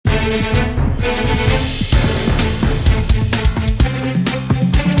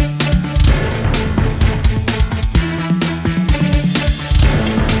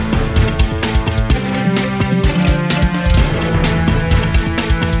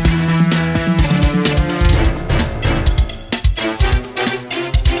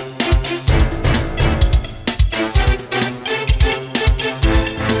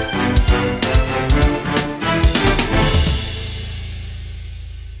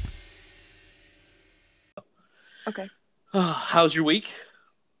Okay. How's your week?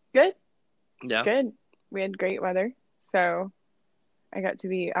 Good. Yeah. Good. We had great weather, so I got to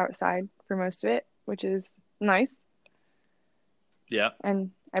be outside for most of it, which is nice. Yeah.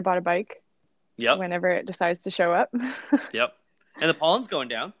 And I bought a bike Yep. whenever it decides to show up. Yep. And the pollen's going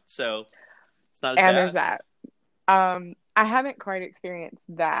down, so it's not as And there's bad. that. I haven't quite experienced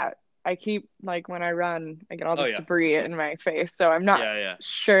that. I keep like when I run, I get all Oh this yeah. debris in my face, so I'm not Yeah, yeah.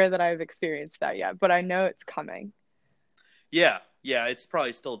 sure that I've experienced that yet, but I know it's coming. Yeah. Yeah, it's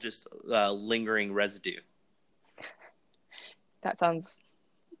probably still just lingering residue. That sounds,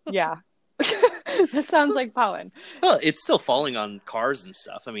 yeah. That sounds like pollen. Well, it's still falling on cars and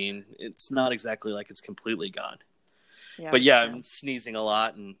stuff. I mean, it's not exactly like it's completely gone. Yeah, But yeah, true. I'm sneezing a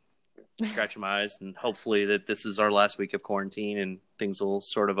lot and scratching my eyes, and hopefully that this is our last week of quarantine and things will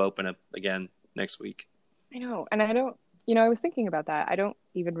sort of open up again next week. I know, and I don't, I was thinking about that. I don't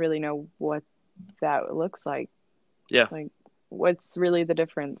even really know what that looks like. Yeah. Like, what's really the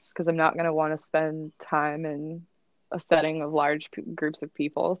difference? Because I'm not going to want to spend time in a setting of large groups of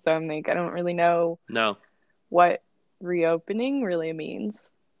people. So I'm like, I don't really know No. what reopening really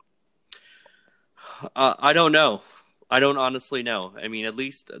means. I don't know. I don't honestly know. I mean, at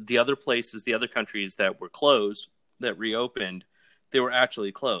least the other places, the other countries that were closed, that reopened, they were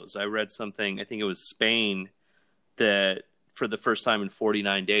actually closed. I read something, I think it was Spain, that for the first time in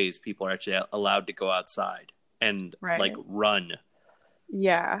 49 days, people are actually allowed to go outside and like Right. run.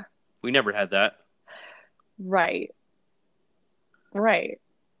 Yeah. We never had that. Right. Right.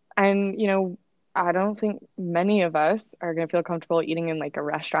 And, I don't think many of us are going to feel comfortable eating in like a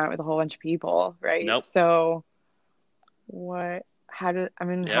restaurant with a whole bunch of people, right? Nope. So how Yeah.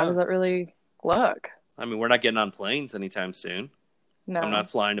 does that really look? I mean, we're not getting on planes anytime soon. I'm No. not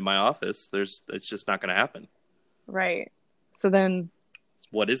flying to my office. It's just not going to happen. Right. So then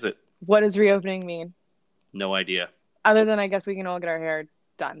What is it? what does reopening mean? No idea. Other than I guess we can all get our hair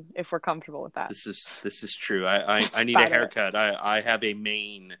done if we're comfortable with that. This is true. I need a About it. haircut. I have a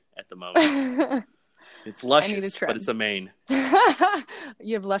mane at the moment. It's luscious, trim. but it's a mane.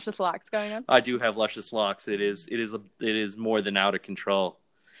 You have luscious locks going on? I do have luscious locks. It is more than out of control.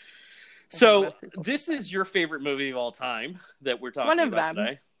 So this is your favorite movie of all time that we're talking One of about them.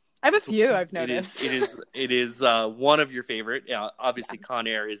 today. I have a few I've noticed. It is one of your favorite. Yeah, obviously Con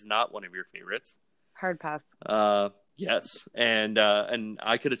Air is not one of your favorites. Hard pass. Yes, and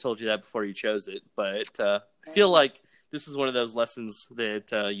I could have told you that before you chose it, but I feel like this is one of those lessons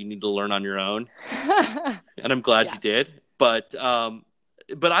that you need to learn on your own, and I'm glad you did. But I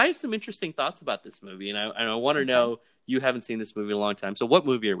have some interesting thoughts about this movie, and I want to know, you haven't seen this movie in a long time, so what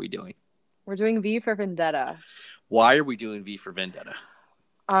movie are we doing? We're doing V for Vendetta. Why are we doing V for Vendetta?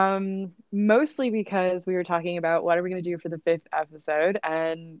 Mostly because we were talking about what are we going to do for the 5th episode,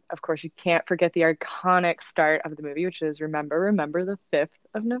 and of course you can't forget the iconic start of the movie, which is remember the 5th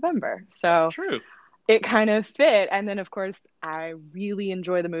of November. So True. It kind of fit, and then of course I really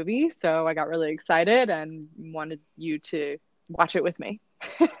enjoy the movie, so I got really excited and wanted you to watch it with me.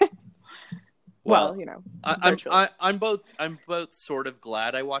 Well, I'm both sort of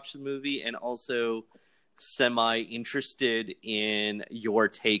glad I watched the movie and also semi interested in your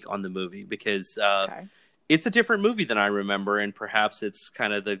take on the movie because it's a different movie than I remember, and perhaps it's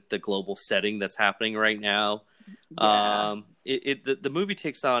kind of the global setting that's happening right now. Yeah. The movie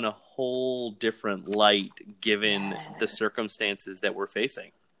takes on a whole different light given the circumstances that we're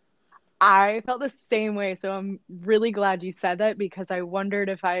facing. I felt the same way, so I'm really glad you said that because I wondered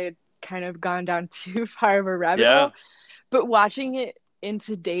if I had kind of gone down too far of a rabbit hole. But watching it in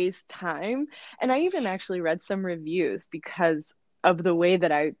today's time, and I even actually read some reviews because of the way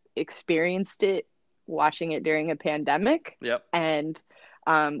that I experienced it watching it during a pandemic. Yep. And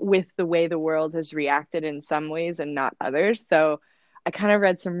with the way the world has reacted in some ways and not others. So I kind of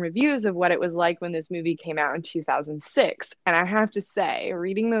read some reviews of what it was like when this movie came out in 2006. And I have to say,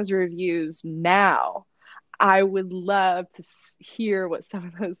 reading those reviews now, I would love to hear what some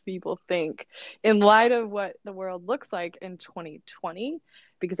of those people think in light of what the world looks like in 2020,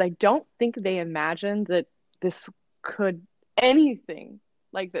 because I don't think they imagined that anything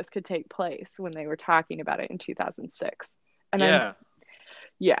like this could take place when they were talking about it in 2006. And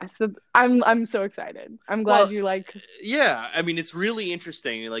Yeah, so I'm so excited. I'm glad Well, you like. yeah, I mean, it's really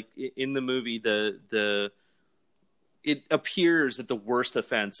interesting. Like in the movie, the it appears that the worst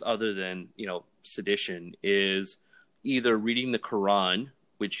offense, other than sedition, is either reading the Quran,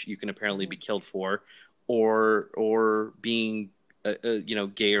 which you can apparently be killed for, or being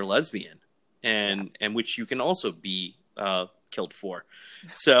gay or lesbian, Yeah. and which you can also be killed for.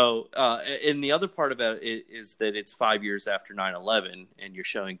 So, and the other part about it is that it's 5 years after 9/11, and you're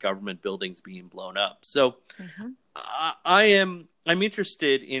showing government buildings being blown up. So, Hmm. I'm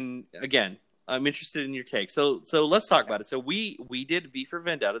interested in, again, I'm interested in your take. So let's talk Okay. about it. So we did V for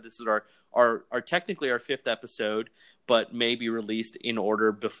Vendetta. This is our technically our fifth episode, but may be released in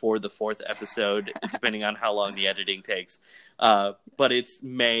order before the fourth episode, depending on how long the editing takes. But it's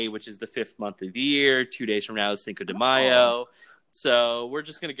May, which is the fifth month of the year. 2 days from now is Cinco de Oh. Mayo. So we're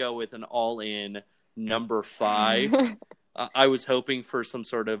just gonna go with an all-in number five. I was hoping for some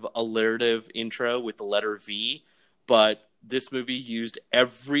sort of alliterative intro with the letter V, but this movie used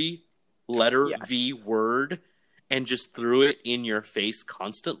every letter Yeah. V word and just threw it in your face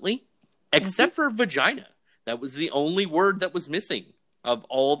constantly, Hmm. except for vagina. That was the only word that was missing of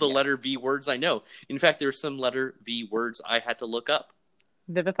all the Yeah. letter V words I know. In fact, there were some letter V words I had to look up.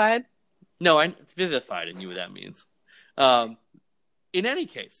 Vivified. No, it's vivified. I knew what that means. Um, in any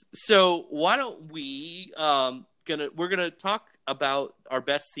case, so why don't we're gonna talk about our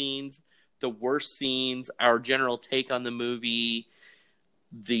best scenes, the worst scenes, our general take on the movie,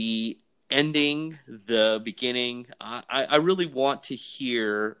 the ending, the beginning. I really want to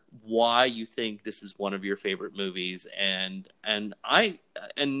hear why you think this is one of your favorite movies, and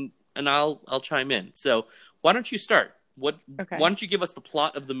I'll chime in. So why don't you start? Why Okay. don't you give us the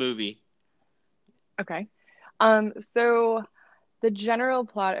plot of the movie? Okay. So the general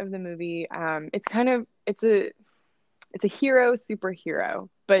plot of the movie, it's a hero superhero,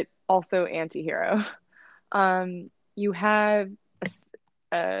 but also anti-hero. You have a,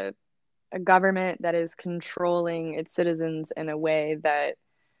 a, a government that is controlling its citizens in a way that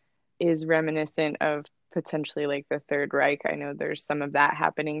is reminiscent of potentially like the Third Reich. I know there's some of that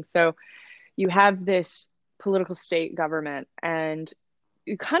happening. So you have this political state government, and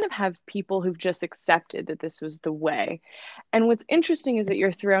you kind of have people who've just accepted that this was the way. And what's interesting is that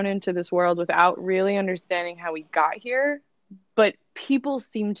you're thrown into this world without really understanding how we got here, but people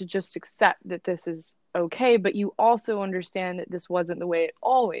seem to just accept that this is okay, but you also understand that this wasn't the way it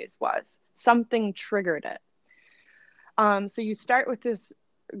always was. Something triggered it. So you start with this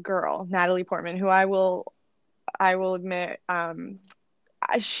girl, Natalie Portman, who I will admit,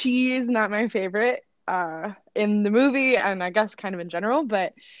 she is not my favorite in the movie, and I guess kind of in general,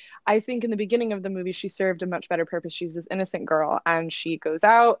 but I think in the beginning of the movie, she served a much better purpose. She's this innocent girl, and she goes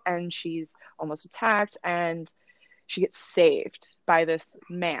out and she's almost attacked, and she gets saved by this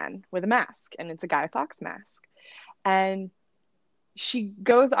man with a mask, and it's a Guy Fawkes mask. And she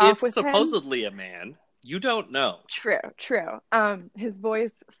goes off It's with him. supposedly a man. You don't know. True, true. His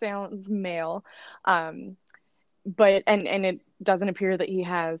voice sounds male, um, but and it doesn't appear that he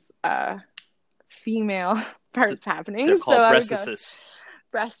has female parts They're happening. So called I would go breastises.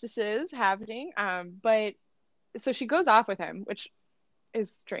 breastises happening. But so she goes off with him, which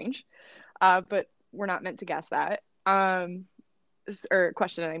is strange. But we're not meant to guess that. Or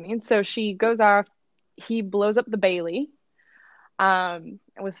question it, I mean. So she goes off. He blows up the Bailey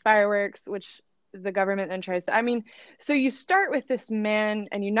with fireworks, which the government then tries to. I mean, so you start with this man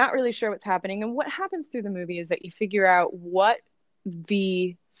and you're not really sure what's happening. And what happens through the movie is that you figure out what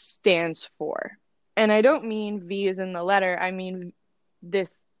V stands for. And I don't mean V is in the letter, I mean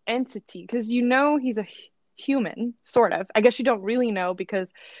this entity, because he's a human, sort of. I guess you don't really know because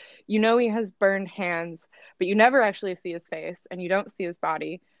he has burned hands, but you never actually see his face and you don't see his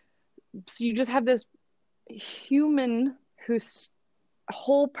body. So you just have this human whose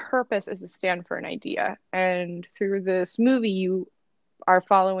whole purpose is to stand for an idea. And through this movie, you are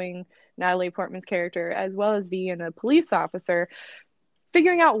following Natalie Portman's character as well as being a police officer,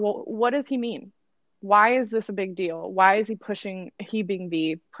 figuring out what does he mean? Why is this a big deal? Why is he being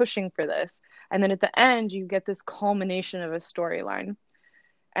V, pushing for this? And then at the end, you get this culmination of a storyline.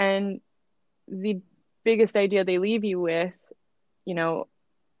 And the biggest idea they leave you with, you know,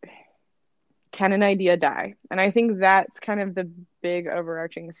 can an idea die? And I think that's kind of the big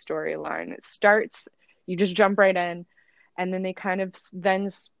overarching storyline. It starts, you just jump right in, and then they kind of then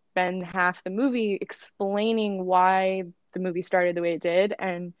spend half the movie explaining why the movie started the way it did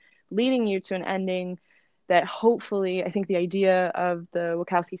and leading you to an ending that hopefully, I think the idea of the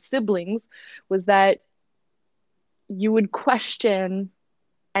Wachowski siblings was that you would question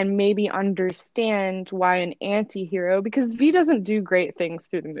and maybe understand why an anti-hero, because V doesn't do great things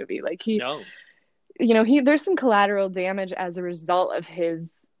through the movie. Like No. there's some collateral damage as a result of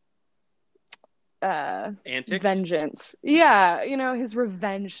his Antics? vengeance. Yeah, his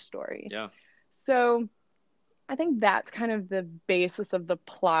revenge story. Yeah. So I think that's kind of the basis of the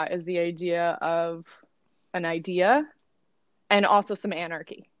plot, is the idea of an idea and also some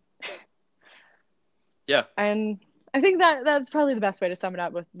anarchy. Yeah. And I think that's probably the best way to sum it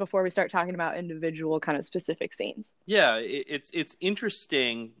up before we start talking about individual kind of specific scenes. Yeah, it's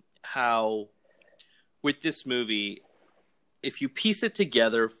interesting how with this movie, if you piece it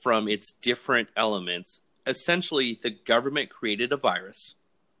together from its different elements, essentially the government created a virus,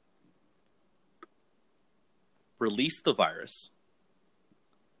 released the virus,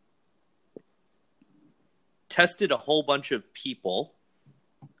 tested a whole bunch of people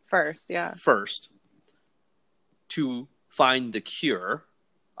First, yeah. first to find the cure.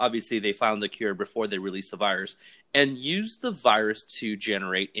 Obviously, they found the cure before they released the virus, and used the virus to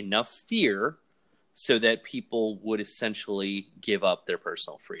generate enough fear so that people would essentially give up their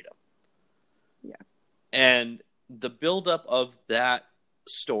personal freedom. Yeah. And the buildup of that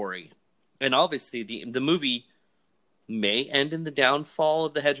story, and obviously the movie may end in the downfall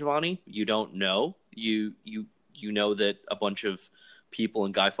of the hegemony. You don't know. You know that a bunch of people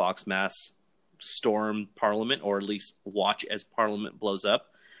in Guy Fawkes masks storm Parliament, or at least watch as Parliament blows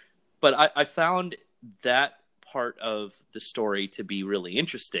up. But I found that part of the story to be really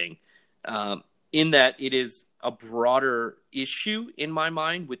interesting, in that it is a broader issue in my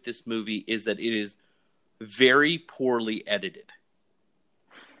mind with this movie, is that it is very poorly edited.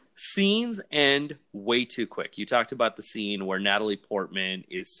 Scenes end way too quick. You talked about the scene where Natalie Portman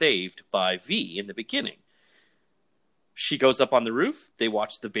is saved by V in the beginning. She goes up on the roof. They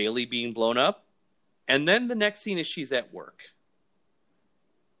watch the Bailey being blown up. And then the next scene is she's at work.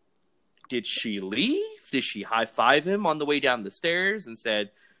 Did she leave? Did she high-five him on the way down the stairs and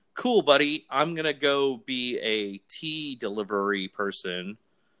said, cool, buddy, I'm going to go be a tea delivery person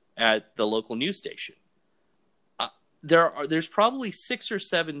at the local news station? There's probably 6 or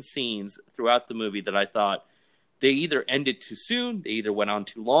 7 scenes throughout the movie that I thought they either ended too soon, they either went on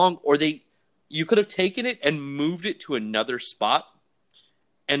too long, or you could have taken it and moved it to another spot,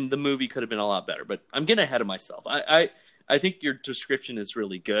 and the movie could have been a lot better. But I'm getting ahead of myself. I think your description is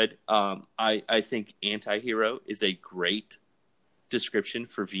really good. I think anti-hero is a great description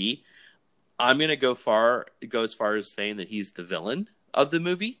for V. I'm going to go as far as saying that he's the villain of the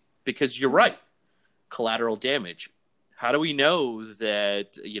movie, because you're right. Collateral damage. How do we know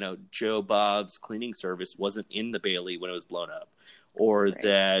that, Joe Bob's cleaning service wasn't in the Bailey when it was blown up? Or right.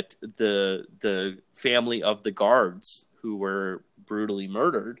 That the family of the guards who were brutally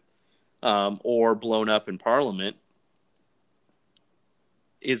murdered, or blown up in Parliament,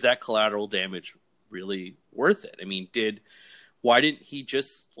 is that collateral damage really worth it? I mean, why didn't he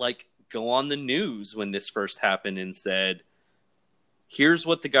just go on the news when this first happened and said, here's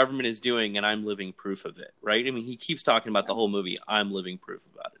what the government is doing and I'm living proof of it, right? I mean, he keeps talking about the whole movie, I'm living proof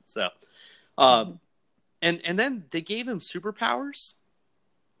about it. So, and then they gave him superpowers.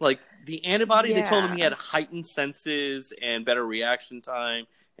 Like the antibody, They told him he had heightened senses and better reaction time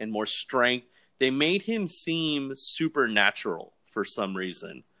and more strength. They made him seem supernatural for some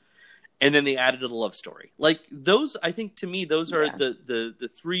reason. And then they added a love story. Like those, I think to me, those are the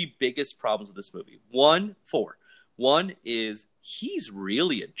 3 biggest problems with this movie. One is he's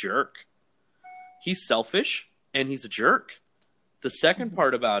really a jerk. He's selfish and he's a jerk. The second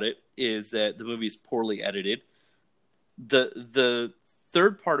part about it is that the movie is poorly edited. The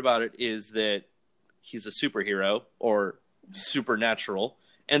third part about it is that he's a superhero or supernatural.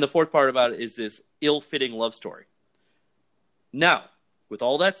 And the fourth part about it is this ill-fitting love story. Now, with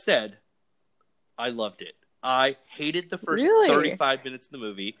all that said, I loved it. I hated the first 35 minutes of the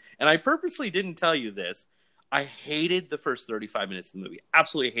movie. And I purposely didn't tell you this. I hated the first 35 minutes of the movie.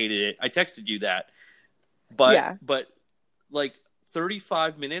 Absolutely hated it. I texted you that. But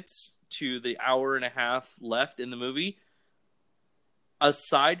 35 minutes to the hour and a half left in the movie,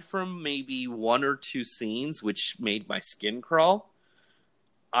 aside from maybe 1 or 2 scenes, which made my skin crawl,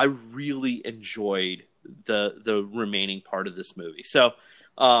 I really enjoyed the remaining part of this movie. So,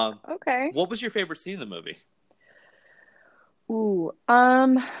 okay. What was your favorite scene in the movie? Ooh,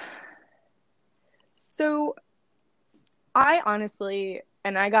 so I honestly,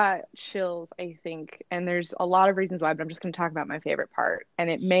 and I got chills, I think, and there's a lot of reasons why, but I'm just going to talk about my favorite part, and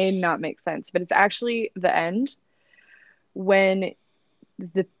it may not make sense, but it's actually the end when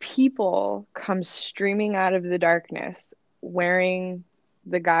the people come streaming out of the darkness wearing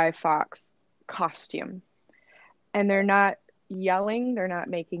the Guy Fawkes costume, and they're not yelling, they're not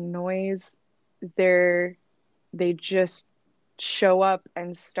making noise. They just show up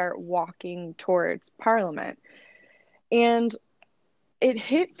and start walking towards Parliament. And it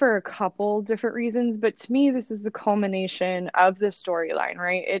hit for a couple different reasons, but to me, this is the culmination of the storyline,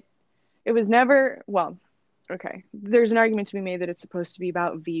 right? It was never, well, okay, there's an argument to be made that it's supposed to be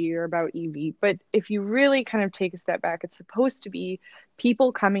about V or about Evie, but if you really kind of take a step back, it's supposed to be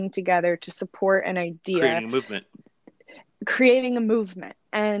people coming together to support an idea, creating a movement.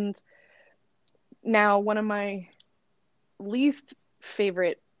 And now one of my least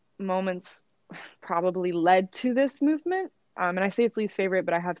favorite moments probably led to this movement. And I say it's least favorite,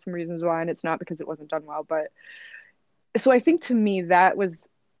 but I have some reasons why, and it's not because it wasn't done well. But so I think to me that was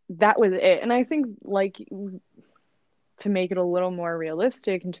it. And I think, like, to make it a little more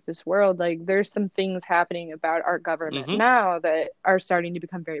realistic into this world, like, there's some things happening about our government now that are starting to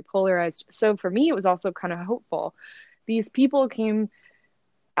become very polarized. So for me, it was also kind of hopeful. These people came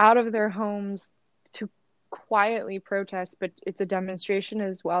out of their homes to quietly protest, but it's a demonstration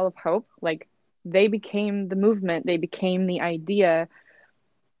as well of hope. Like, they became the movement, they became the idea,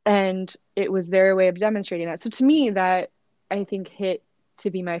 and it was their way of demonstrating that. So to me, that, I think, hit to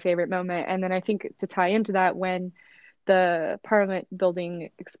be my favorite moment. And then I think to tie into that, when the Parliament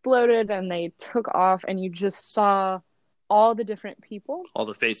building exploded and they took off and you just saw all the different people, all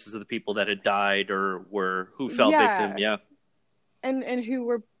the faces of the people that had died or who fell victim. Yeah. And who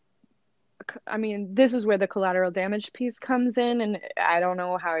were, I mean, this is where the collateral damage piece comes in, and I don't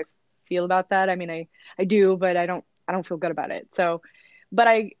know how I feel about that. I mean, I do, but I don't feel good about it. So, but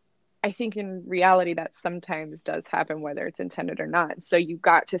I think in reality that sometimes does happen, whether it's intended or not. So you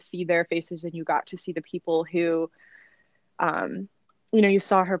got to see their faces, and you got to see the people who, you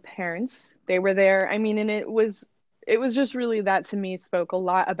saw her parents, they were there. I mean, and it was just really, that to me spoke a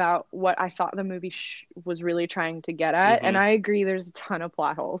lot about what I thought the movie was really trying to get at. And I agree, there's a ton of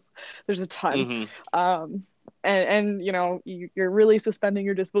plot holes. There's a ton. And you're really suspending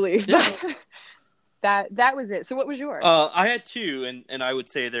your disbelief. Yeah. that was it. So what was yours? I had two, and I would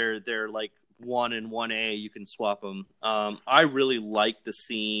say they're like 1 and 1A. You can swap them. I really like the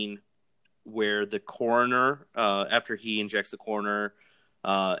scene where the coroner, after he injects the coroner,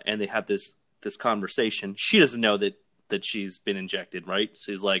 and they have this conversation. She doesn't know that she's been injected, right?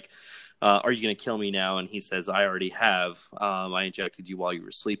 She's like, are you going to kill me now? And he says, I already have. I injected you while you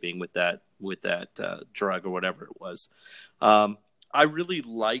were sleeping with that drug or whatever it was. I really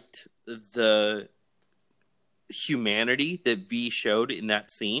liked the humanity that V showed in that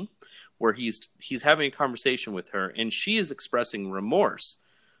scene, where he's having a conversation with her and she is expressing remorse,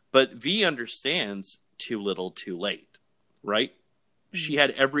 but V understands too little too late, right? She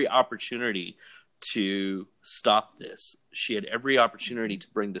had every opportunity to stop this. She had every opportunity to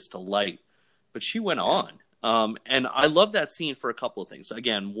bring this to light, but she went on. And I love that scene for a couple of things.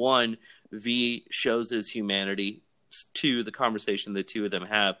 Again, one, V shows his humanity. Two, the conversation the two of them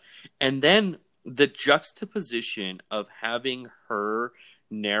have. And then the juxtaposition of having her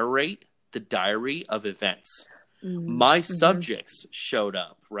narrate the diary of events. My subjects showed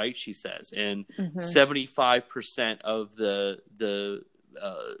up, right? She says, and 75% of the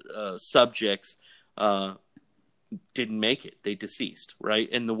subjects didn't make it; they deceased, right?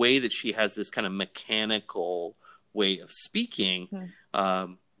 And the way that she has this kind of mechanical way of speaking,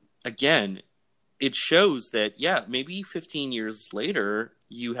 again, it shows that maybe 15 years later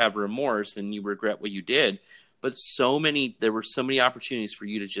you have remorse and you regret what you did, but there were so many opportunities for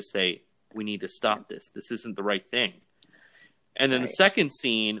you to just say, we need to stop this. This isn't the right thing. And then the second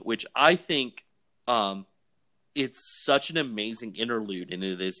scene, which I think it's such an amazing interlude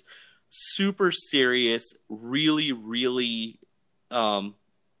into this super serious, really, really,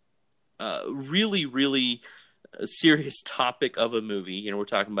 really serious topic of a movie. We're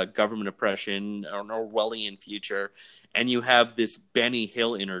talking about government oppression, an Orwellian future, and you have this Benny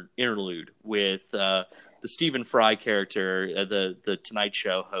Hill interlude with the Stephen Fry character, the Tonight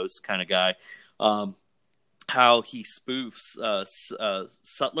Show host kind of guy, how he spoofs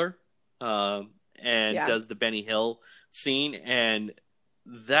Sutler and does the Benny Hill scene, and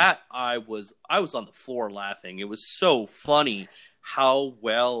that I was on the floor laughing. It was so funny how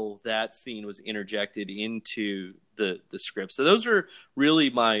well that scene was interjected into the script. So those are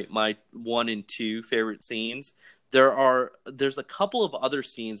really my 1 and 2 favorite scenes. There's a couple of other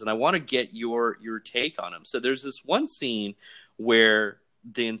scenes, and I want to get your take on them. So there's this one scene where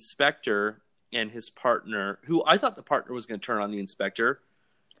the inspector and his partner, who I thought the partner was going to turn on the inspector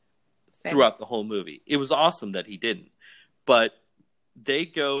throughout the whole movie. It was awesome that he didn't. But they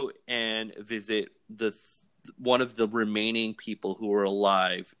go and visit one of the remaining people who were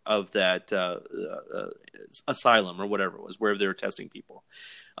alive of that asylum or whatever it was, wherever they were testing people.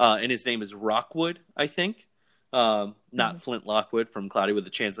 And his name is Rockwood, I think. Not Flint Lockwood from Cloudy with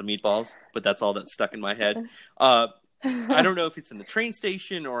a Chance of Meatballs, but that's all that's stuck in my head. I don't know if it's in the train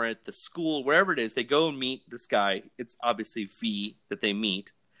station or at the school, wherever it is. They go and meet this guy. It's obviously V that they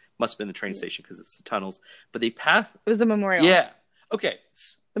meet. Must have been the train station because it's the tunnels. But they pass. It was the memorial. Yeah. Okay.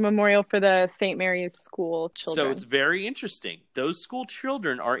 The memorial for the St. Mary's School children. So it's very interesting. Those school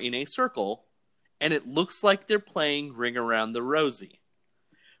children are in a circle, and it looks like they're playing Ring Around the Rosie.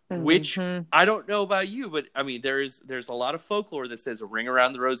 Which I don't know about you, but I mean, there's a lot of folklore that says a Ring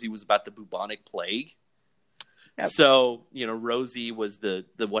Around the Rosie was about the bubonic plague. Yep. So, Rosie was the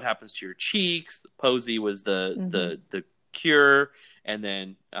what happens to your cheeks. Posy was the cure. And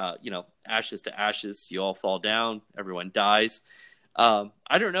then, ashes to ashes, you all fall down. Everyone dies. I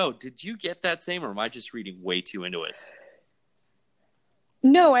don't know. Did you get that same, or am I just reading way too into it?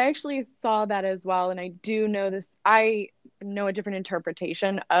 No, I actually saw that as well. And I do know this. I know a different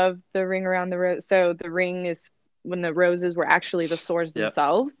interpretation of the ring around the rose. So the ring is when the roses were actually the swords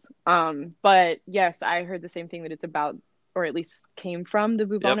themselves. But yes, I heard the same thing, that it's about, or at least came from, the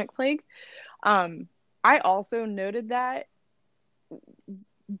bubonic plague. I also noted that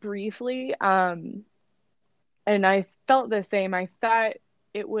briefly. And I felt the same. I thought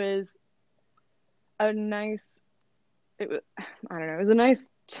it was a nice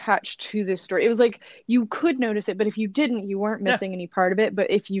touch to this story. It was like you could notice it, but if you didn't, you weren't missing any part of it.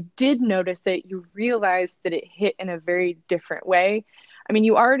 But if you did notice it, you realized that it hit in a very different way. I mean,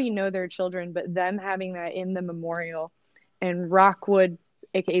 you already know they're children, but them having that in the memorial, and Rockwood,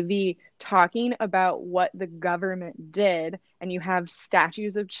 aka V, talking about what the government did, and you have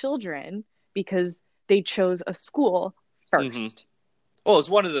statues of children because they chose a school first. Well, it's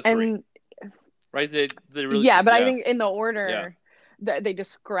one of the three. Right? They really I think in the order that they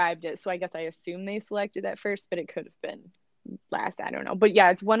described it. So I guess I assume they selected that first, but it could have been last. I don't know. But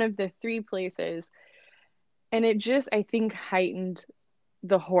yeah, it's one of the three places. And it just, I think, heightened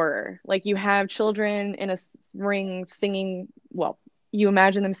the horror. Like, you have children in a ring singing, well, you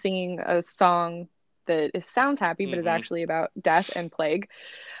imagine them singing a song that sounds happy, but is actually about death and plague.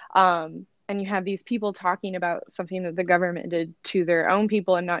 And you have these people talking about something that the government did to their own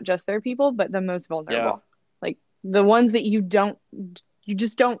people, and not just their people, but the most vulnerable. Like the ones that you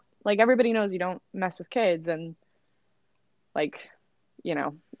just don't, like, everybody knows you don't mess with kids. And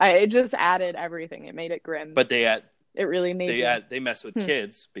it just added everything. It made it grim. But it really made they mess with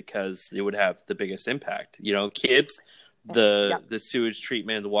kids because they would have the biggest impact. Kids, the sewage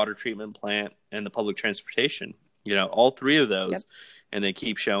treatment, the water treatment plant, and the public transportation, all three of those. And they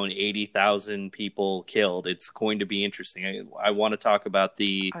keep showing 80,000 people killed. It's going to be interesting. I want to talk about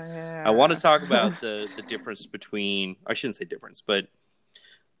the difference between, I shouldn't say difference, but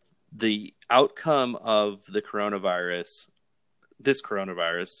the outcome of this coronavirus,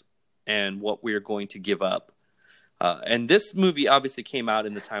 and what we're going to give up. And this movie obviously came out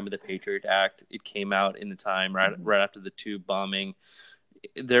in the time of the Patriot Act. It came out in the time right after the tube bombing.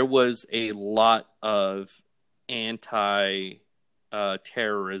 There was a lot of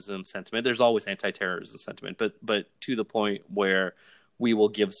terrorism sentiment. There's always anti-terrorism sentiment, but to the point where we will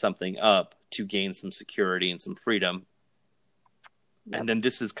give something up to gain some security and some freedom. And then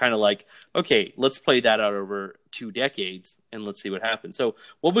this is kind of like, okay, let's play that out over 2 decades and let's see what happens. So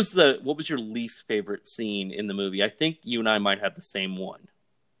what was your least favorite scene in the movie? I think you and I might have the same one.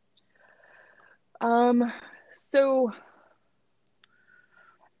 So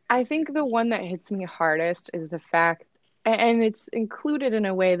I think the one that hits me hardest is the fact, and it's included in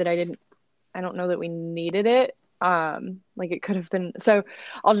a way that I don't know that we needed it. Like, it could have been, so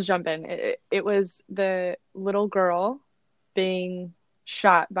I'll just jump in. It was the little girl being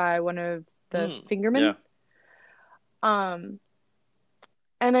shot by one of the fingermen. And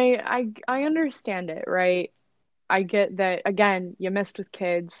I understand it, right? I get that, again, you messed with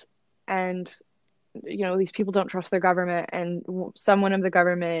kids, and these people don't trust their government, and someone of the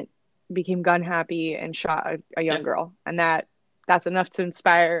government became gun happy and shot a young girl, and that's enough to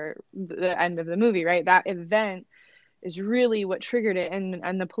inspire the end of the movie, right? That event is really what triggered it,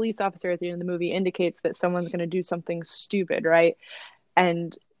 and the police officer at the end of the movie indicates that someone's going to do something stupid, right?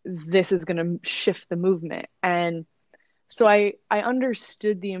 And this is going to shift the movement. And so I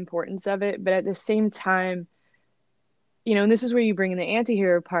understood the importance of it, but at the same time, and this is where you bring in the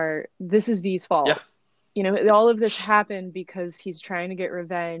anti-hero part, this is V's fault. All of this happened because he's trying to get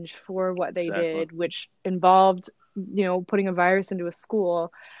revenge for what they did, which involved, putting a virus into a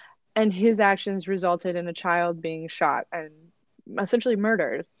school, and his actions resulted in a child being shot and essentially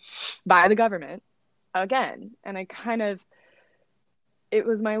murdered by the government. again. And it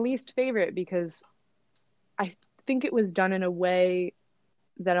was my least favorite because I think it was done in a way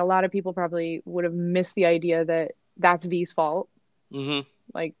that a lot of people probably would have missed the idea that that's V's fault. Mm-hmm.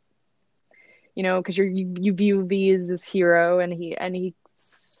 Like, because you view V as this hero, and he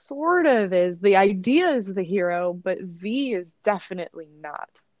sort of is. The idea is the hero, but V is definitely not.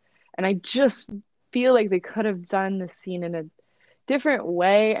 And I just feel like they could have done the scene in a different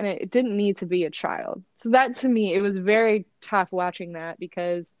way, and it didn't need to be a child. So that, to me, it was very tough watching that,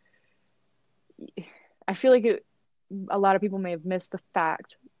 because I feel like a lot of people may have missed the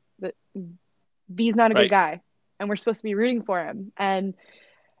fact that V's not a good Right. guy, and we're supposed to be rooting for him, and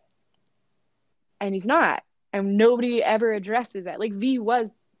he's not, and nobody ever addresses that. Like, V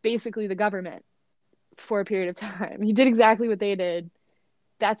was basically the government for a period of time. He did exactly what they did.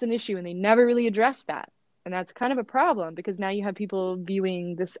 That's an issue, and they never really addressed that. And that's kind of a problem, because now you have people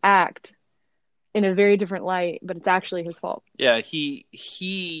viewing this act in a very different light, but it's actually his fault. Yeah,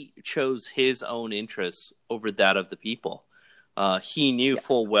 he chose his own interests over that of the people. He knew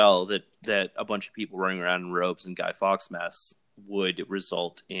full well that a bunch of people running around in robes and Guy Fawkes masks would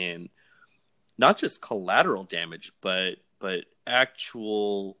result in not just collateral damage, but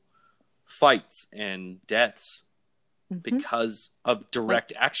actual fights and deaths because of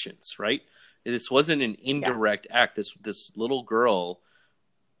direct actions, right? This wasn't an indirect act. This little girl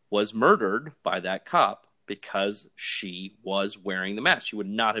was murdered by that cop because she was wearing the mask. She would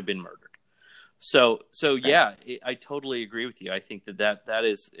not have been murdered. So yeah, I totally agree with you. I think that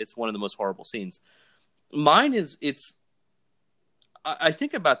is, it's one of the most horrible scenes. Mine is, I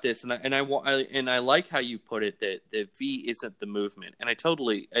think about this, and I like how you put it, that V isn't the movement, and I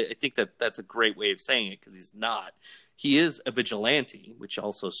think that's a great way of saying it, because he's not. He is a vigilante, which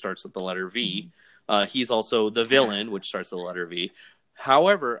also starts with the letter V. He's also the villain, which starts with the letter V.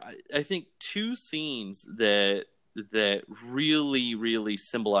 However, I think two scenes that really, really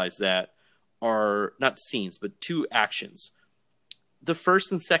symbolize that are not scenes, but two actions. The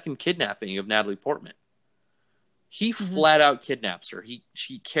first and second kidnapping of Natalie Portman. He flat out kidnaps her.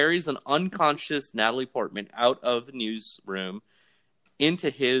 She carries an unconscious Natalie Portman out of the newsroom into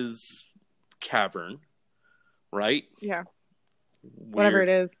his cavern, right? Yeah. Weird. Whatever it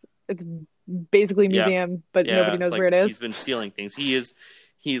is. It's basically a museum, but nobody knows where it is. He's been stealing things.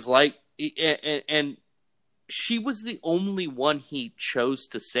 He's like, and she was the only one he chose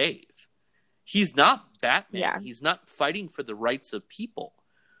to save. He's not Batman. Yeah. He's not fighting for the rights of people.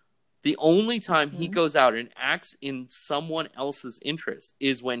 The only time he goes out and acts in someone else's interest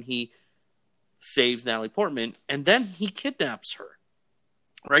is when he saves Natalie Portman, and then he kidnaps her.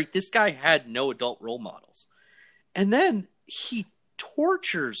 Right? This guy had no adult role models. And then he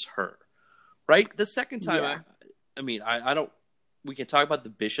tortures her. Right? The second time, I don't, we can talk about the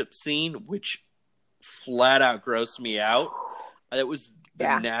Bishop scene, which flat out grossed me out. It was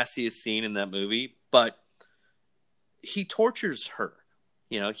the nastiest scene in that movie, but he tortures her.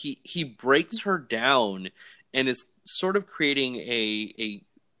 He breaks her down and is sort of creating a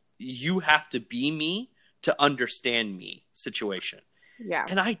you have to be me to understand me situation. Yeah.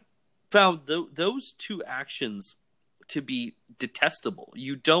 And I found those two actions to be detestable.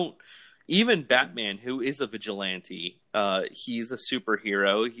 You don't, even Batman, who is a vigilante, he's a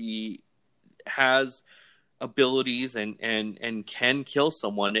superhero. He has abilities and can kill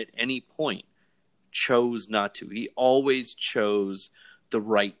someone at any point. Chose not to. He always chose the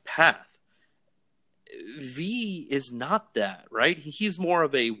right path. V is not that, right? He's more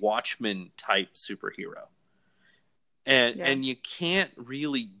of a Watchmen type superhero. And you can't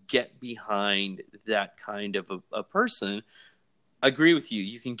really get behind that kind of a person. I agree with you.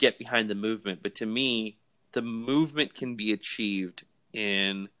 You can get behind the movement, but to me, the movement can be achieved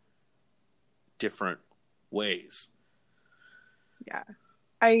in different ways. Yeah.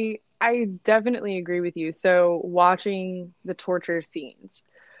 I definitely agree with you. So watching the torture scenes,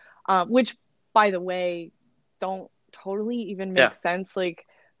 which, by the way, don't totally even make sense. Like,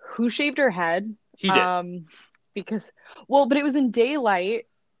 who shaved her head? He did. But it was in daylight,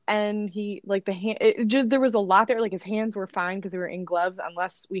 and he, like, there was a lot there. Like, his hands were fine because they were in gloves,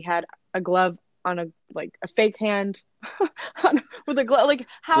 unless we had a glove on a fake hand with a glove. Like,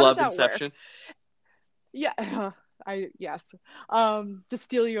 how glove does that inception? Work? Yeah. Yes. To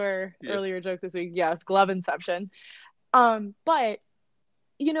steal your earlier joke this week, yes, glove inception. But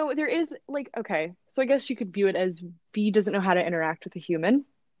there is, like, okay, so I guess you could view it as V doesn't know how to interact with a human.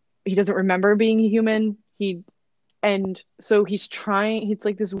 He doesn't remember being a human. And so he's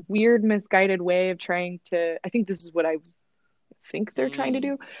like this weird, misguided way of trying to, I think this is what I think they're trying to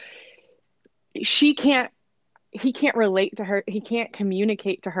do. She can't he can't relate to her. He can't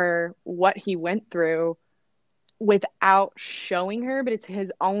communicate to her what he went through without showing her, but it's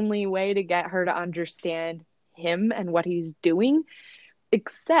his only way to get her to understand him and what he's doing.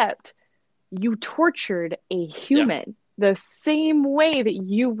 Except you tortured a Yeah. human the same way that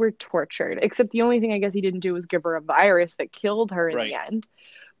you were tortured, except the only thing I guess he didn't do was give her a virus that killed her in the Right. end.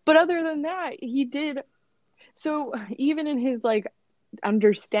 But other than that, he did. So even in his like,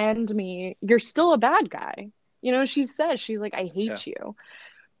 understand me, you're still a bad guy. You know, she says, she's like, I Yeah. hate you.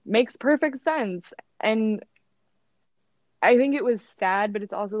 Makes perfect sense. And I think it was sad, but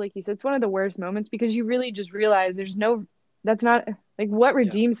it's also, like you said, it's one of the worst moments because you really just realize there's no, that's not, like, what Yeah.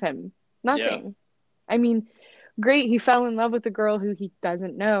 redeems him? Yeah. Nothing. I mean, great, he fell in love with a girl who he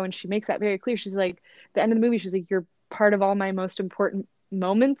doesn't know, and she makes that very clear. She's like, at the end of the movie, she's like, you're part of all my most important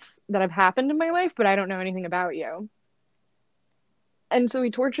moments that have happened in my life, but I don't know anything about you. And so he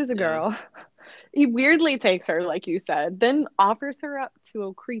tortures a Yeah. girl. He weirdly takes her, like you said, then offers her up to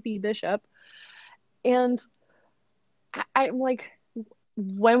a creepy bishop. And I'm like,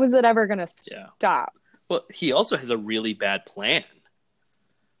 when was it ever going to Yeah. stop? Well, he also has a really bad plan,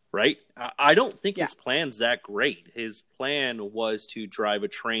 right? I don't think Yeah. his plan's that great. His plan was to drive a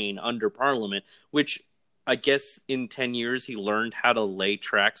train under Parliament, which I guess in 10 years he learned how to lay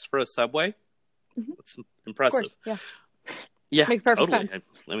tracks for a subway. Mm-hmm. That's Of impressive. course, yeah. Yeah, Makes perfect totally. sense.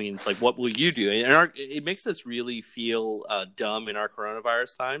 I mean, it's like, what will you do? It makes us really feel dumb in our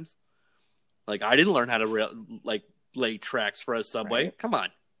coronavirus times. Like, I didn't learn how to lay tracks for a subway. Right. Come on,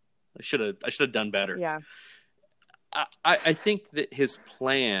 I should have done better. Yeah. I think that his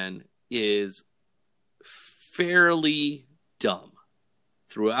plan is fairly dumb.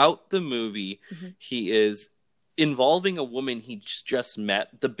 Throughout the movie, Mm-hmm. he is involving a woman he just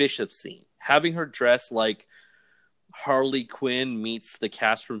met, the bishop scene, having her dress like Harley Quinn meets the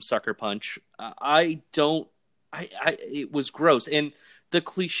cast from Sucker Punch. It was gross. And the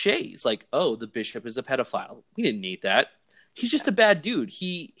cliches, like, oh, the bishop is a pedophile. We didn't need that. He's just a bad dude.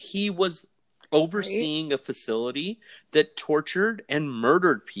 He was overseeing a facility that tortured and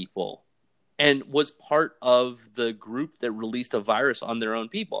murdered people and was part of the group that released a virus on their own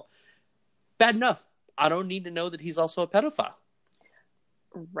people. Bad enough. I don't need to know that he's also a pedophile.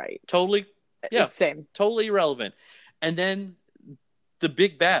 Right. Totally. Yeah. Same. Totally irrelevant. And then the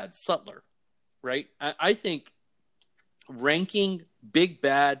big bad, Sutler, right? I think ranking big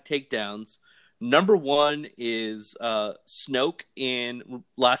bad takedowns, number one is Snoke in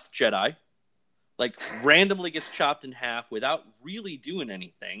Last Jedi. Like, randomly gets chopped in half without really doing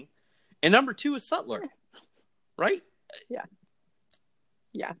anything. And number two is Sutler, right? Yeah.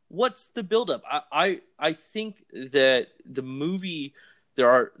 Yeah. What's the buildup? I think that the movie, there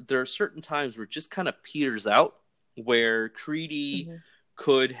are certain times where it just kind of peters out, where Creedy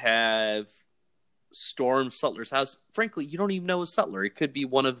could have stormed Sutler's house. Frankly, you don't even know a Sutler. It could be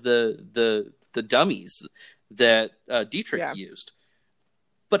one of the dummies that Dietrich used.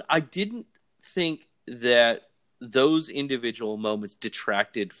 But I didn't think that those individual moments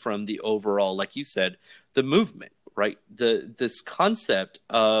detracted from the overall, like you said, the movement, right? This concept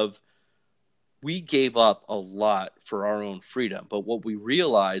of, we gave up a lot for our own freedom, but what we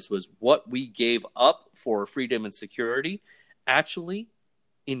realized was what we gave up for freedom and security actually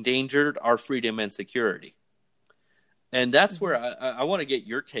endangered our freedom and security. And that's where I want to get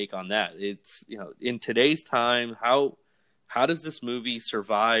your take on that. It's, in today's time, how does this movie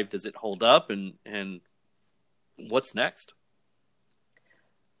survive? Does it hold up? And what's next?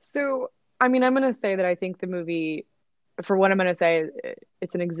 So, I mean, I'm going to say that I think the movie, for what I'm going to say,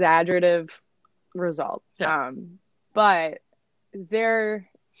 it's an exaggerative result. Yeah. But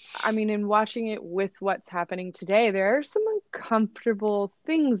in watching it with what's happening today, there are some uncomfortable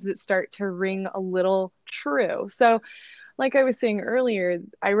things that start to ring a little true. So, like I was saying earlier,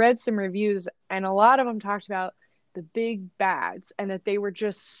 I read some reviews and a lot of them talked about the big bads and that they were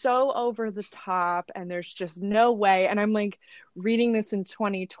just so over the top and there's just no way. And I'm like reading this in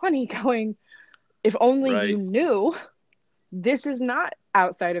 2020 going, if only you knew, this is not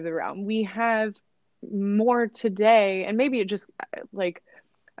outside of the realm. We have more today, and maybe it just, like,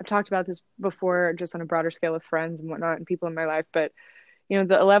 I've talked about this before just on a broader scale with friends and whatnot and people in my life, but the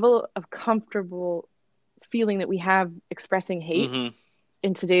level of comfortable feeling that we have expressing hate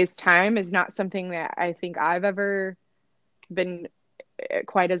in today's time is not something that I think I've ever been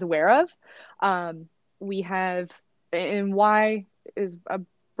quite as aware of. We have, and why is a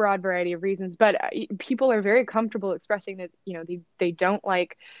broad variety of reasons, but people are very comfortable expressing that, they don't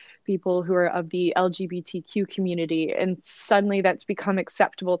like people who are of the LGBTQ community, and suddenly that's become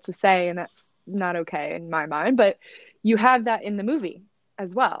acceptable to say, and that's not okay in my mind. But you have that in the movie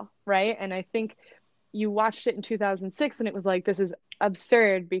as well, right? And I think you watched it in 2006 and it was like, this is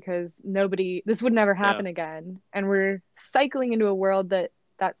absurd because this would never Yeah. happen again. And we're cycling into a world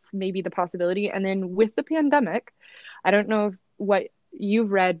that's maybe the possibility. And then with the pandemic, I don't know what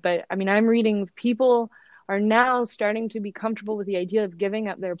you've read, but I mean, I'm reading people are now starting to be comfortable with the idea of giving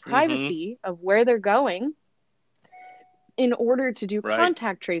up their Mm-hmm. privacy of where they're going in order to do Right.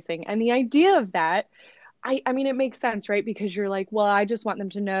 contact tracing. And the idea of that, I mean, it makes sense, right? Because you're like, well, I just want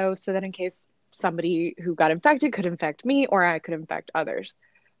them to know so that in case somebody who got infected could infect me or I could infect others.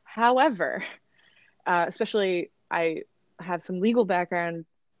 However, especially I have some legal background,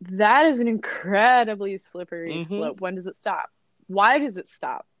 that is an incredibly slippery Mm-hmm. slope. When does it stop? Why does it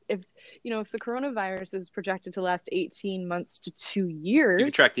stop? If the coronavirus is projected to last 18 months to 2 You can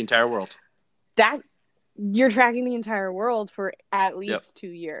years, track the entire world. that you're tracking the entire world for at Yep. least 2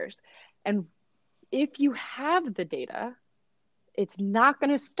 years. And if you have the data, it's not going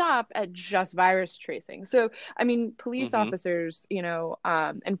to stop at just virus tracing. So, I mean, police Mm-hmm. officers,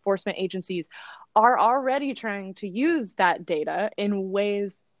 enforcement agencies are already trying to use that data in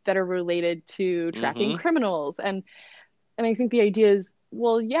ways that are related to tracking Mm-hmm. criminals. And I think the idea is,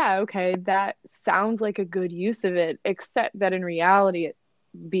 well, yeah, okay, that sounds like a good use of it, except that in reality it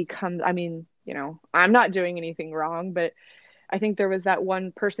becomes, I mean, I'm not doing anything wrong, but I think there was that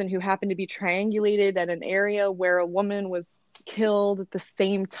one person who happened to be triangulated at an area where a woman was killed at the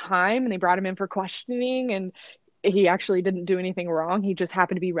same time, and they brought him in for questioning, and he actually didn't do anything wrong. He just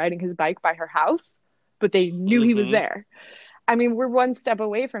happened to be riding his bike by her house, but they knew he was Mm-hmm. there. I mean, we're one step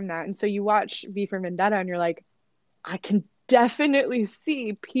away from that. And so you watch V for Vendetta and you're like, I can definitely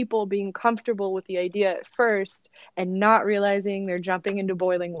see people being comfortable with the idea at first and not realizing they're jumping into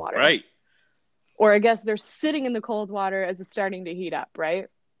boiling water. Right. Or I guess they're sitting in the cold water as it's starting to heat up, right?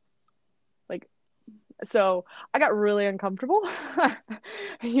 Like, so I got really uncomfortable,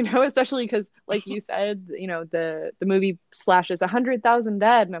 especially because, like you said, the movie slashes 100,000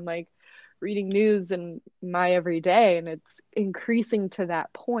 dead, and I'm like reading news in my everyday, and it's increasing to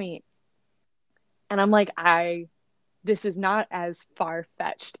that point, and I'm like, this is not as far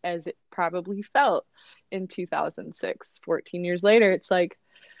fetched as it probably felt in 2006. 14 years later, it's like,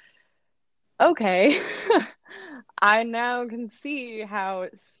 okay, I now can see how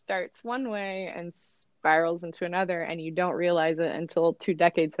it starts one way and spirals into another, and you don't realize it until 2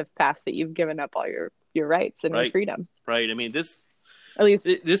 decades have passed that you've given up all your rights and your Right. freedom. Right. I mean, this At least,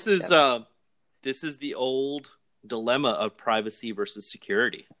 this yeah. is this is the old dilemma of privacy versus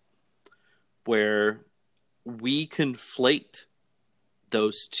security, where we conflate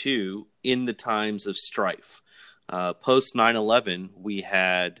those two in the times of strife. Post 9/11, we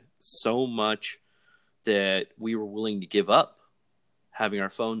had so much that we were willing to give up, having our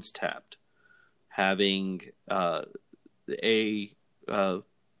phones tapped, having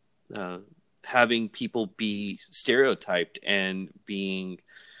having people be stereotyped and being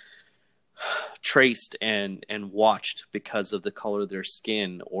traced and watched because of the color of their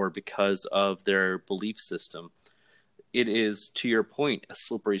skin or because of their belief system. It is, to your point, a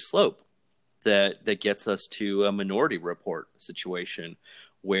slippery slope that gets us to a Minority Report situation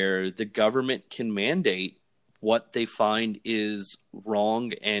where the government can mandate what they find is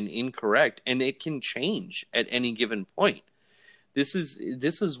wrong and incorrect, and it can change at any given point. This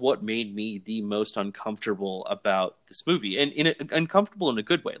is what made me the most uncomfortable about this movie, and uncomfortable in a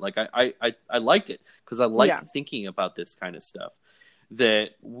good way. Like I liked it because I like Yeah. thinking about this kind of stuff.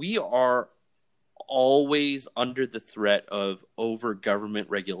 That we are always under the threat of over government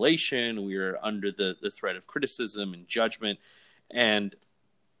regulation. We are under the threat of criticism and judgment, and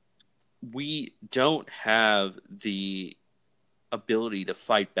we don't have the ability to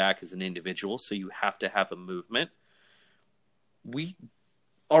fight back as an individual. So you have to have a movement. We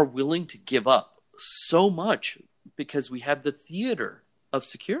are willing to give up so much because we have the theater of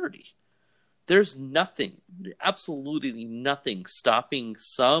security. There's nothing, absolutely nothing stopping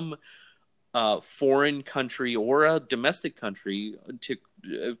some foreign country or a domestic country to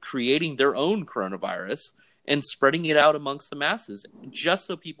creating their own coronavirus and spreading it out amongst the masses just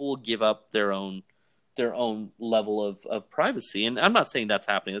so people will give up their own level of privacy. And I'm not saying that's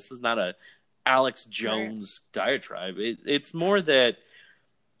happening. This is not a Alex Jones diatribe. It's more that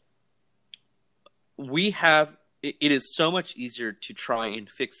it is so much easier to try and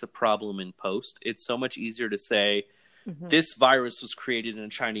fix the problem in post. It's so much easier to say, this virus was created in a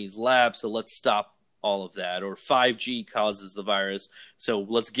Chinese lab, so let's stop all of that. Or 5G causes the virus, so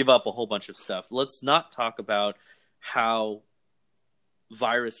let's give up a whole bunch of stuff. Let's not talk about how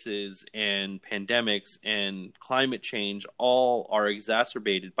viruses and pandemics and climate change all are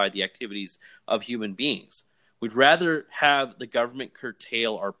exacerbated by the activities of human beings. We'd rather have the government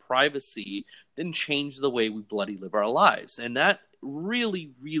curtail our privacy and change the way we bloody live our lives. And that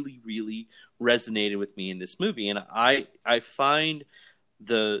really, really, really resonated with me in this movie. And I find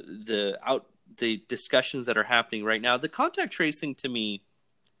the discussions that are happening right now, the contact tracing, to me,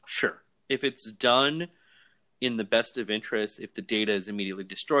 sure, if it's done in the best of interest, if the data is immediately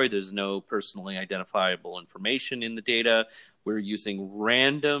destroyed, there's no personally identifiable information in the data, we're using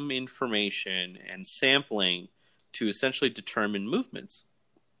random information and sampling to essentially determine movements.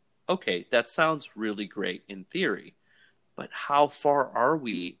 Okay, that sounds really great in theory, but how far are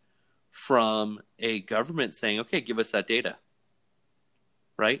we from a government saying, okay, give us that data,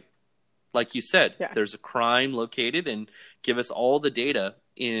 right? Like you said, there's a crime located, and give us all the data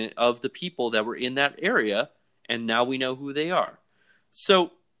of the people that were in that area, and now we know who they are.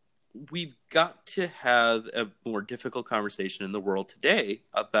 So we've got to have a more difficult conversation in the world today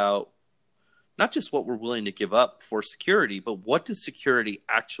about not just what we're willing to give up for security, but what does security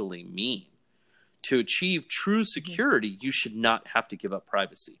actually mean? To achieve true security, you should not have to give up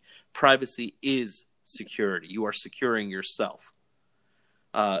privacy. Privacy is security. You are securing yourself.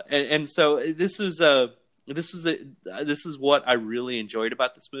 And so this is what I really enjoyed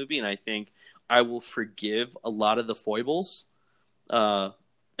about this movie, and I think I will forgive a lot of the foibles,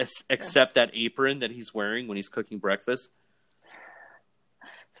 except that apron that he's wearing when he's cooking breakfast.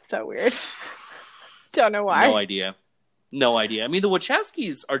 So weird. Don't know why. No idea. I mean, the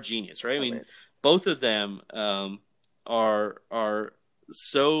Wachowskis are genius, right? I mean, both of them are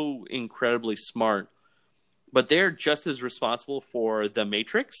so incredibly smart, but they're just as responsible for The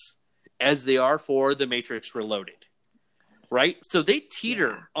Matrix as they are for The Matrix Reloaded, right? So they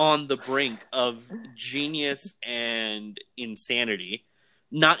teeter on the brink of genius and insanity,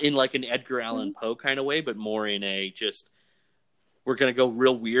 not in like an Edgar Allan Poe kind of way, but more in a just, we're going to go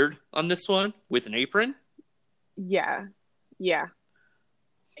real weird on this one with an apron. Yeah. But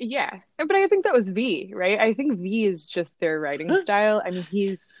I think that was V, right? I think V is just their writing style. I mean,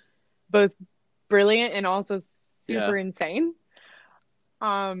 he's both brilliant and also super insane.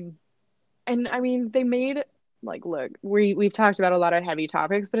 And I mean, they made, like, look, we've talked about a lot of heavy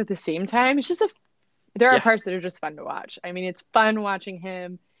topics, but at the same time, it's just there are parts that are just fun to watch. I mean, it's fun watching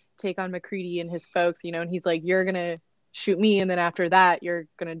him take on MacReady and his folks, and he's like, you're going to shoot me, and then after that, you're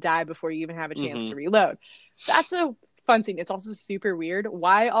going to die before you even have a chance to reload. That's a fun scene. It's also super weird.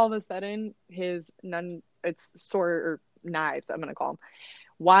 Why all of a sudden it's sword or knives, I'm going to call them,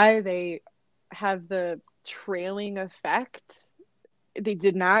 why they have the trailing effect they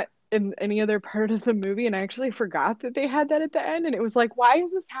did not in any other part of the movie, and I actually forgot that they had that at the end, and it was like, why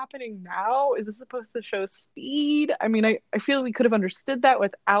is this happening now? Is this supposed to show speed? I mean, I feel we could have understood that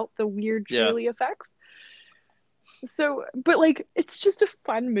without the weird traily effects. So, but like, it's just a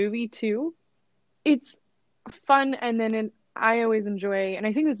fun movie too. It's fun, and then I always enjoy, and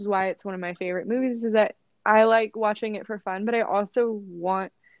I think this is why it's one of my favorite movies, is that I like watching it for fun, but I also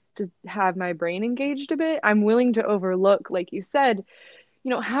want to have my brain engaged a bit. I'm willing to overlook, like you said,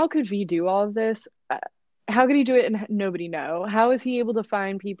 how could V do all of this? How could he do it and nobody know? How is he able to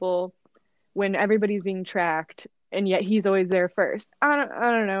find people when everybody's being tracked and yet he's always there first? I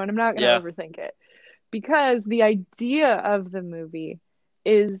don't know, and I'm not going to overthink it, because the idea of the movie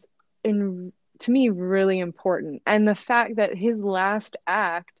is, to me, really important. And the fact that his last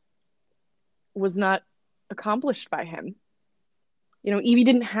act was not accomplished by him. Evie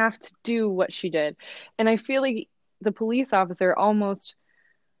didn't have to do what she did. And I feel like the police officer almost,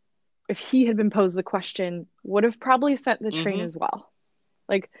 if he had been posed the question, would have probably sent the train as well.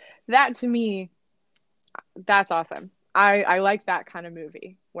 Like, that to me, that's awesome. I like that kind of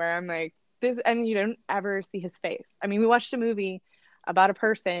movie where I'm like, this, and you don't ever see his face. I mean, we watched a movie about a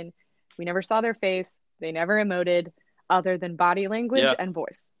person, we never saw their face, they never emoted other than body language and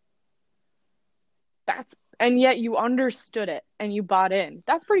voice. And yet you understood it and you bought in.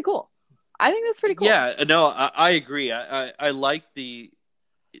 That's pretty cool. I think that's pretty cool. Yeah, no, I agree. I like the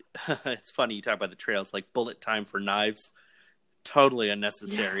it's funny you talk about the trails, like bullet time for knives, totally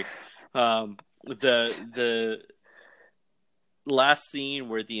unnecessary. The last scene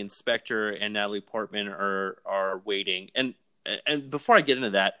where the inspector and Natalie Portman are waiting, and before I get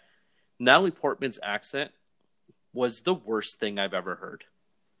into that, Natalie Portman's accent was the worst thing I've ever heard.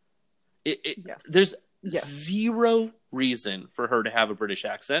 There's zero reason for her to have a British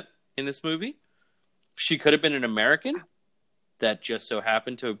accent in this movie. She could have been an American that just so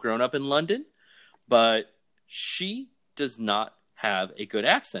happened to have grown up in London, but she does not have a good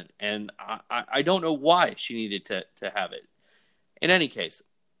accent, and I don't know why she needed to have it. In any case,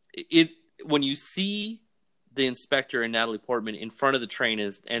 when you see the inspector and Natalie Portman in front of the train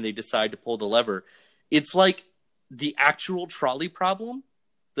and they decide to pull the lever, it's like the actual trolley problem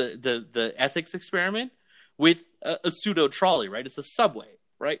the ethics experiment with a pseudo trolley, right? It's a subway,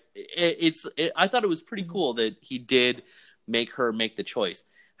 right? I thought it was pretty cool that he did make her make the choice.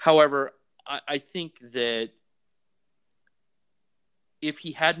 However, I think that if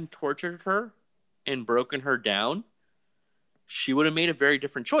he hadn't tortured her and broken her down, she would have made a very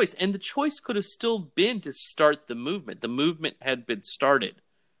different choice. And the choice could have still been to start the movement. The movement had been started.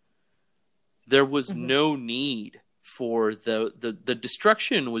 There was no need for the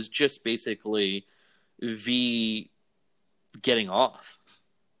destruction was just basically V getting off.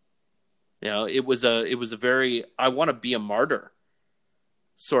 It was a very, I want to be a martyr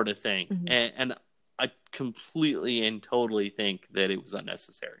sort of thing. And I completely and totally think that it was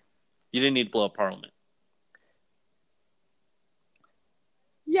unnecessary. You didn't need to blow up Parliament.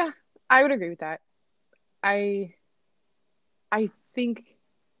 Yeah, I would agree with that. I think,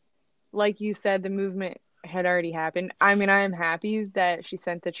 like you said, the movement had already happened. I mean, I am happy that she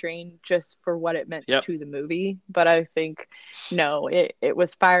sent the train just for what it meant to the movie. But I think, no, it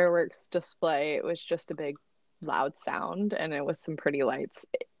was fireworks display. It was just a big, loud sound, and it was some pretty lights.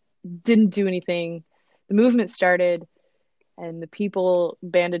 It didn't do anything. The movement started, and the people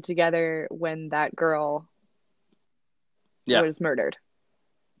banded together when that girl was murdered.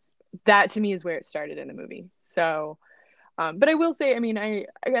 That, to me, is where it started in the movie. So, but I will say, I mean, I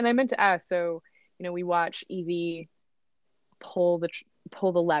meant to ask, so, we watch Evie pull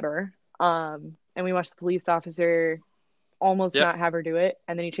the lever, and we watch the police officer almost not have her do it,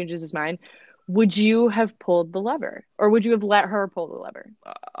 and then he changes his mind. Would you have pulled the lever, or would you have let her pull the lever?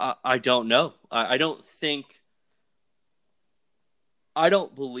 I don't know. I don't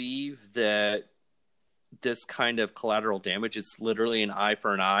believe that this kind of collateral damage, it's literally an eye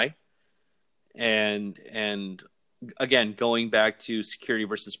for an eye. And again, going back to security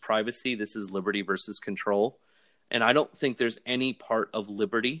versus privacy, this is liberty versus control. And I don't think there's any part of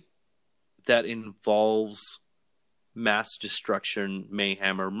liberty that involves mass destruction,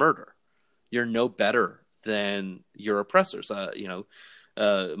 mayhem, or murder. You're no better than your oppressors.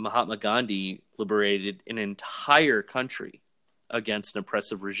 Mahatma Gandhi liberated an entire country against an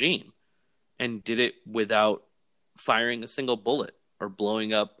oppressive regime and did it without firing a single bullet or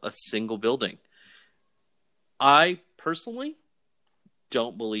blowing up a single building. I personally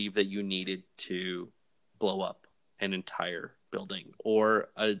don't believe that you needed to blow up an entire building or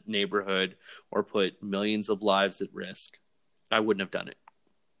a neighborhood or put millions of lives at risk. I wouldn't have done it.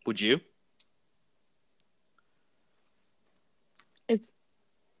 Would you?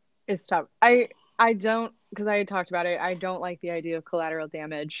 It's tough. I don't, because I talked about it, I don't like the idea of collateral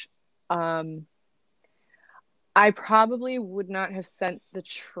damage. I probably would not have sent the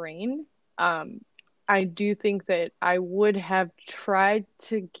train. I do think that I would have tried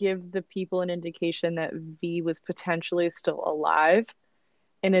to give the people an indication that V was potentially still alive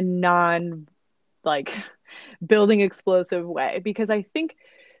in a non, building explosive way, because I think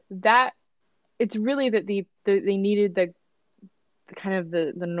that it's really that they needed the kind of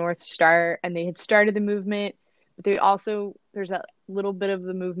the North Star, and they had started the movement, but there's that little bit of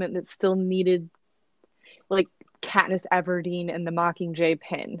the movement that still needed, like, Katniss Everdeen and the Mockingjay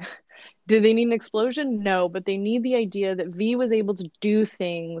pin. Do they need an explosion? No, but they need the idea that V was able to do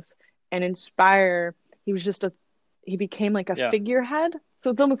things and inspire. He became like a figurehead. So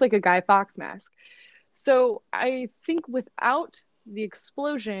it's almost like a Guy Fawkes mask. So I think without the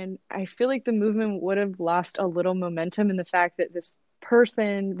explosion, I feel like the movement would have lost a little momentum in the fact that this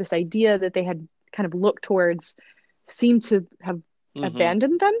idea that they had kind of looked towards, seemed to have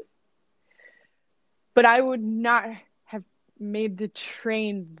abandoned them. But I would not have made the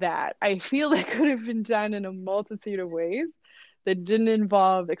train that. I feel that could have been done in a multitude of ways that didn't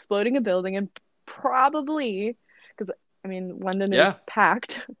involve exploding a building, and probably, because, I mean, London is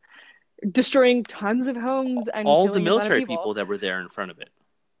packed, destroying tons of homes and all killing the military people that were there in front of it.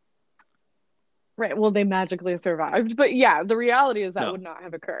 Right. Well, they magically survived. But yeah, the reality is that would not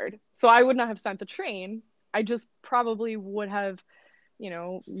have occurred. So I would not have sent the train. I just probably would have,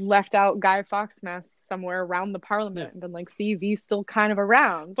 left out Guy Fawkes masks somewhere around the Parliament and been like, see, V's still kind of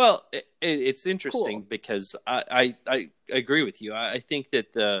around. Well, it's interesting because I agree with you. I think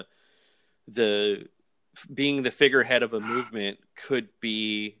that the being the figurehead of a movement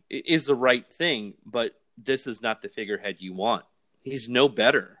is the right thing, but this is not the figurehead you want. He's no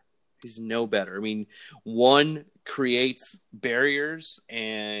better. I mean, one creates barriers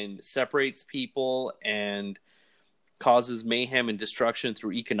and separates people and causes mayhem and destruction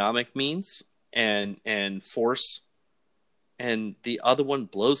through economic means and force, and the other one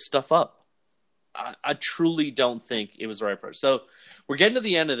blows stuff up. I truly don't think it was the right approach. So we're getting to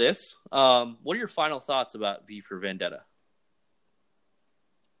the end of this. What are your final thoughts about V for Vendetta?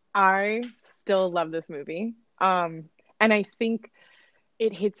 I still love this movie. And I think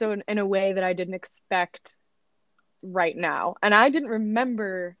it hits in a way that I didn't expect right now. And I didn't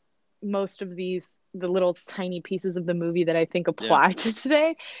remember most of the little tiny pieces of the movie that I think Yeah. apply to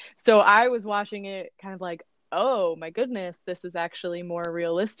today. So I was watching it kind of like, oh my goodness, this is actually more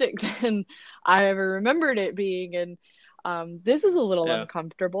realistic than I ever remembered it being. And this is a little Yeah.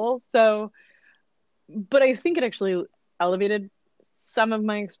 uncomfortable. So, but I think it actually elevated some of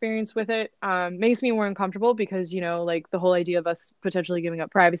my experience with it. Makes me more uncomfortable because, like the whole idea of us potentially giving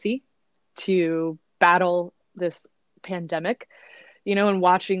up privacy to battle this pandemic, and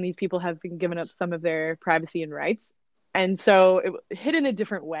watching these people have been given up some of their privacy and rights. And so it hit in a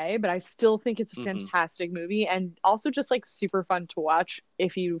different way, but I still think it's a Hmm. fantastic movie and also just like super fun to watch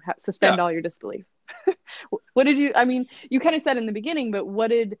if you Yeah. suspend all your disbelief. I mean, you kind of said in the beginning, but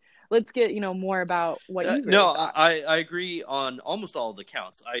let's get, more about what you No, really thought. I agree on almost all of the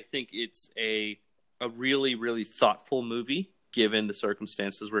counts. I think it's a really, really thoughtful movie given the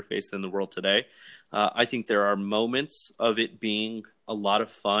circumstances we're facing in the world today. I think there are moments of it being a lot of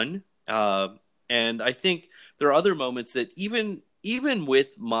fun. And I think there are other moments that even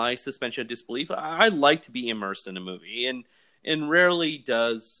with my suspension of disbelief, I like to be immersed in a movie. And rarely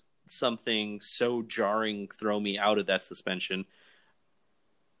does something so jarring throw me out of that suspension.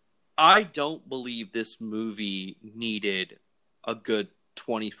 I don't believe this movie needed a good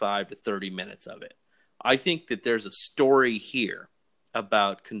 25 to 30 minutes of it. I think that there's a story here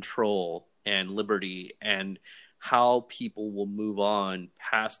about control and liberty and how people will move on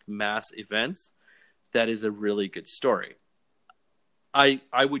past mass events. That is a really good story. I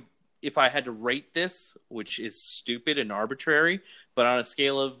would, if I had to rate this, which is stupid and arbitrary, but on a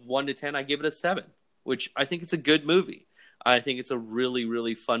scale of 1 to 10, I give it a 7, which I think it's a good movie. I think it's a really,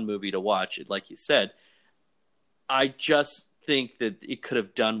 really fun movie to watch. Like you said, I just think that it could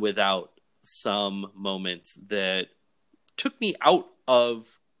have done without some moments that took me out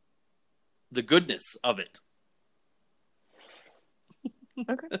of the goodness of it.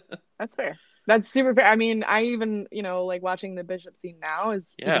 Okay, that's fair. That's super fair. I mean, I even, like watching the Bishop scene now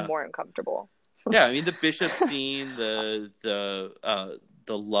is even Yeah, more uncomfortable. yeah. I mean, the bishop scene, the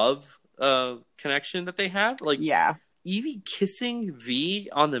love connection that they have, like Yeah. Evie kissing V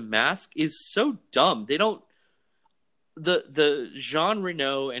on the mask is so dumb. They don't the Jean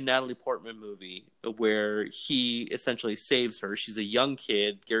Reno and Natalie Portman movie where he essentially saves her. She's a young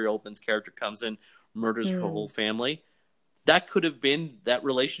kid. Gary Oldman's character comes in, murders her whole Mm. family. That could have been that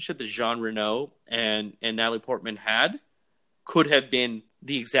relationship that Jean Reno and Natalie Portman had. Could have been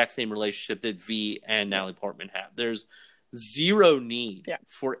the exact same relationship that V and Natalie Portman have. There's zero need Yeah.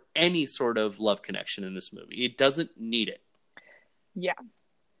 for any sort of love connection in this movie. It doesn't need it. Yeah.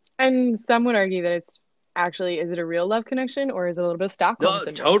 And some would argue that it's actually, is it a real love connection or is it a little bit of Stockholm No,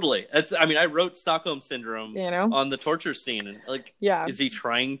 syndrome? totally. I mean, I wrote Stockholm Syndrome on the torture scene. And, like, Yeah. is he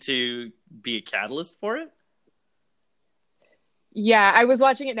trying to be a catalyst for it? Yeah, I was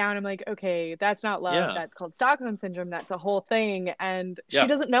watching it now and I'm like, okay, that's not love. Yeah. That's called Stockholm syndrome. That's a whole thing. And she Yeah.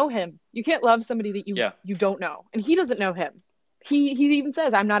 doesn't know him. You can't love somebody that you don't know. And he doesn't know him. He even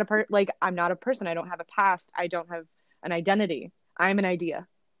says, I'm not I'm not a person. I don't have a past. I don't have an identity. I'm an idea.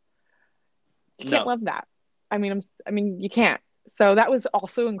 You can't love that. I mean, you can't. So that was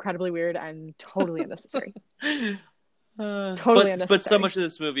also incredibly weird and totally unnecessary. Totally unnecessary. But so much of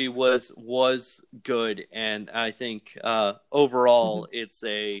this movie was good, and I think overall it's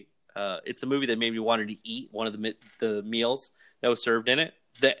a movie that made me wanted to eat one of the meals that was served in it.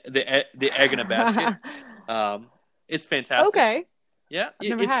 The egg in a basket. It's fantastic. Okay. Yeah, I've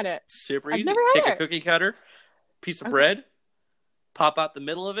never had it. Super I've easy. never had Take it. a cookie cutter, piece of bread, pop out the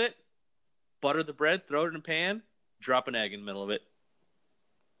middle of it, butter the bread, throw it in a pan, drop an egg in the middle of it.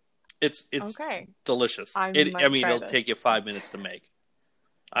 It's okay. Delicious. I mean, it'll take you 5 minutes to make.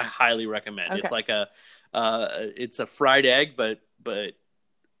 I highly recommend. Okay. It's like it's a fried egg, but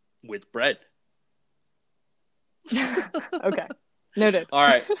with bread. Okay, noted. All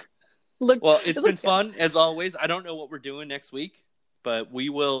right. Well, it's been good. fun as always. I don't know what we're doing next week, but we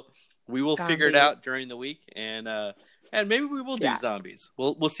will figure it out during the week, and maybe we will do zombies.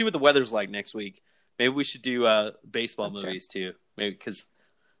 We'll see what the weather's like next week. Maybe we should do baseball movies too. Maybe because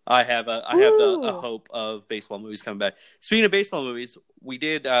I have a hope of baseball movies coming back. Speaking of baseball movies, we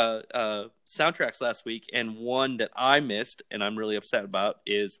did soundtracks last week, and one that I missed and I'm really upset about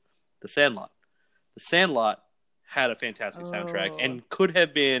is The Sandlot. The Sandlot had a fantastic soundtrack and could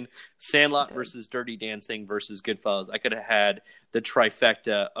have been Sandlot versus Dirty Dancing versus Goodfellas. I could have had the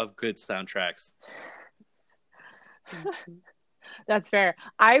trifecta of good soundtracks. That's fair.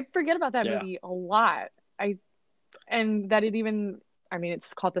 I forget about that movie a lot. And that it even I mean,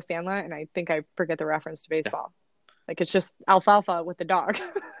 it's called The Sandlot, and I think I forget the reference to baseball. Yeah. Like, it's just alfalfa with the dog.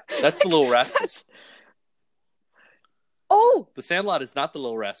 That's The Little Rascals. Oh! The Sandlot is not The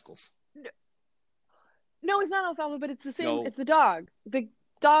Little Rascals. No, it's not alfalfa, but it's the same. No. It's the dog. The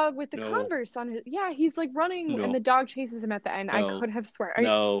dog with the Converse on his. Yeah, he's like running, and the dog chases him at the end. I could have sworn.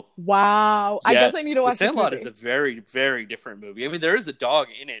 No. Wow. Yes. I guess I need to watch The Sandlot is a very, very different movie. I mean, there is a dog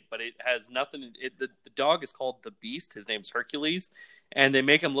in it, but it has nothing. The dog is called the Beast. His name's Hercules, and they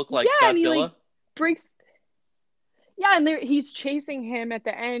make him look like Godzilla. And he, like, breaks. Yeah, and he's chasing him at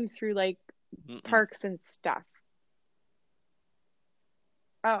the end through like parks and stuff.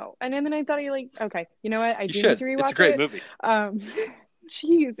 Oh, and then I thought okay, you know what? I do need to rewatch it. It's a great movie.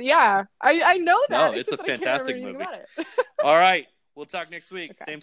 Jeez, yeah. I know that. No, it's a fantastic movie. All right. We'll talk next week. Okay. Same